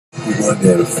We weren't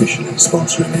there officially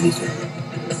sponsoring anything.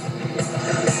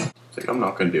 It's like, I'm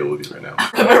not gonna deal with you right now.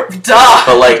 Duh!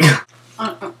 But like...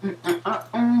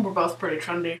 We're both pretty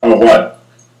trendy. Oh, what?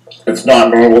 It's not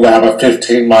normal to have a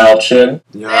 15-mile chin?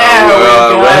 Yeah, There we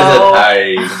go. where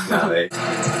is it?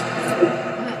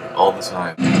 All the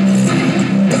time.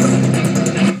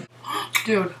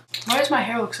 Dude, why does my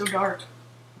hair look so dark?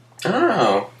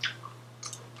 Oh.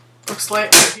 Looks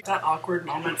like that awkward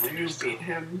moment when you beat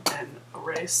him in a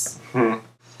race. Oh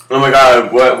my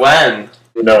god, when?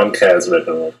 No one cares right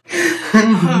now.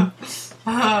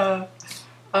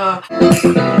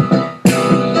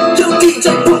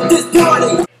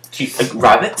 Like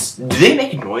rabbits? Do they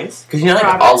make noise? Because you know, like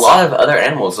Rabbits. a lot of other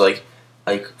animals, like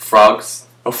frogs.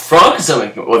 Oh, frogs don't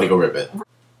make noise. Well, they go ribbit.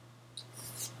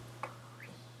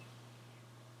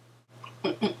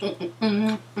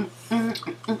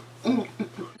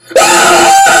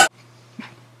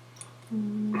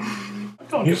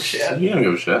 Don't give a shit. You don't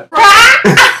give a shit.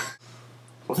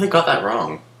 What if they got that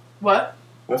wrong? What?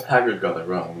 What if Hagrid got that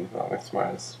wrong? He's not the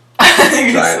smartest.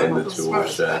 Giant Giant in the tool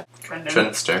shed. Trending.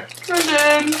 Trendster.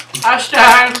 Trending.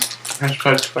 Hashtag.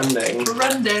 Hashtag trending.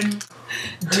 Trending.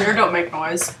 Deer don't make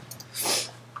noise.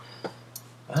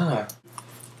 Ah.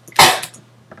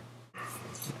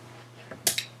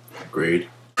 Agreed.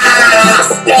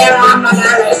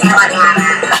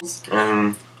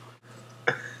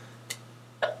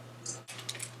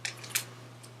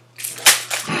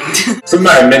 Some of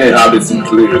my many hobbies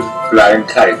include flying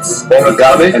kites,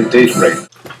 origami, and date rape.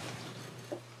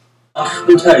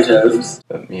 Potatoes.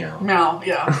 Meow. Meow,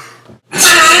 yeah.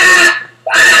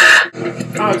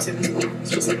 Oh, I've seen this before.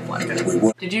 It's just like a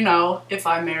blanket. Did you know if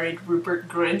I married Rupert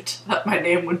Grint that my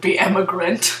name would be Emma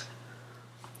Grint?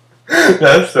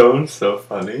 That sounds so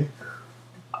funny.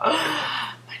 My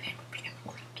name would be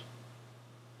Emma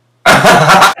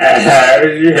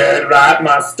Grint. You heard right,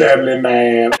 my stately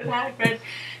man. Hagrid,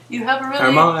 you have a really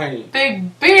Hermione.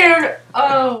 big beard.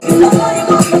 Oh.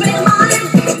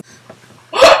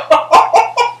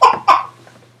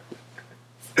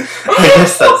 I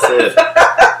guess that's it.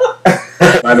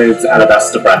 My name's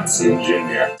Alabaster Branson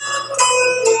Jr.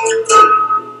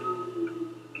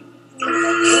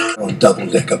 On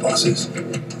double-decker buses.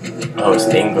 Oh, it's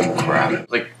England crap.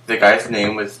 Like, the guy's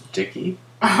name was Dickie.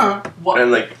 What?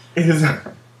 And like, his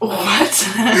What?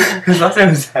 last name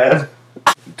was Head.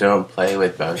 Don't play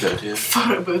with photoboothe.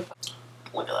 Photo booth.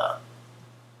 Look at that.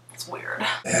 It's weird.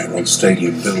 They're on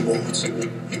stadium billboards. It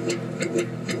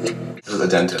was a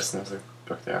dentist, and I was like,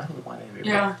 book there. I don't know why they made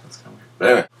Yeah. that. That's kind of weird. But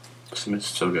anyway, this is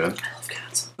so good. I love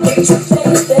cats.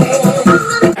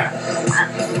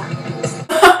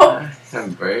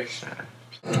 Embrace it.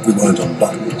 We weren't on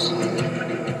buttons,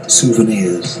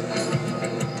 souvenirs,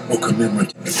 or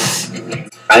commemoratives.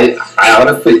 I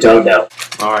honestly don't know.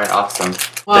 Alright, awesome.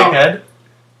 Whoa. Dickhead?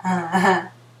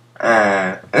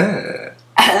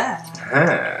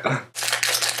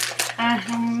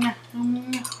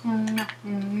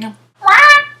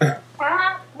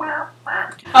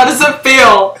 How does it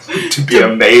feel To be a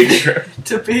major.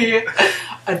 to be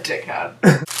a dickhead?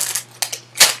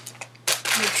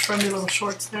 Trendy little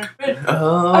shorts there.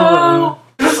 Oh.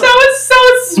 It's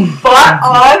so spot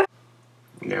on.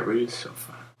 Yeah, but it's so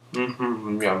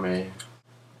fun. Yummy.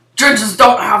 Drinks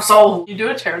don't have soul. You do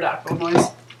a pterodactyl noise.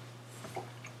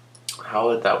 How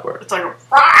would that work? It's like a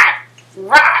rah,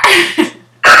 rah.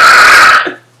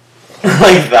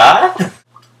 Like that?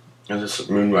 Is this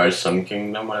Moonrise Sun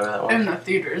Kingdom, whatever that was? In the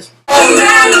theaters.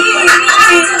 I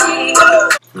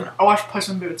watched Puss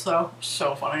in Boots though.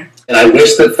 So funny. And I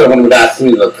wish that someone would ask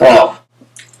me to the prom.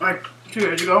 Like 2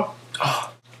 years ago.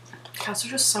 Oh. Cats are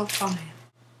just so funny.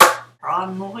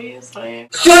 Ron Weasley.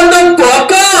 Shut the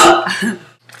fuck up!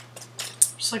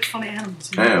 Just like funny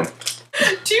animals. You know? Damn.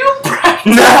 Do you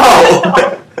practice? No!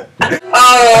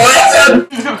 Oh,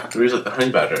 Who's like the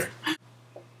honey badger?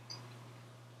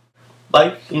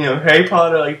 Like, you know, Harry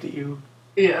Potter, like, do you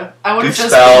Yeah. I would do have just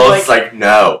spells? been like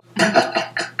No.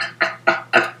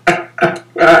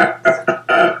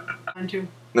 mine too.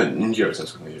 No, Ninja says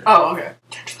something here. Oh, okay.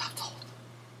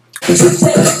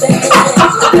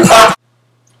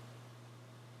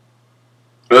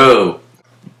 Oh.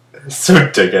 So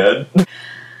dickhead.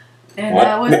 And What?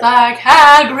 I was like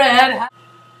Hagrid.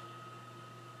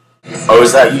 Oh,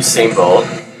 is that Usain Bolt?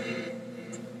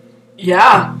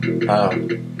 Yeah. Oh.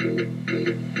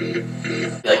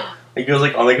 Like, he goes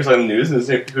like on the news and it's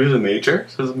like, who's a major?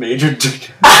 So it's a major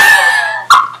dickhead.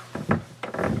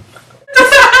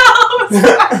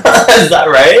 Is that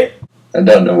right? I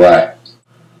don't know why.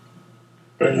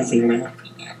 Crazy man.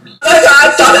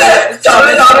 I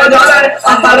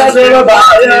thought a dream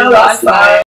about you last night.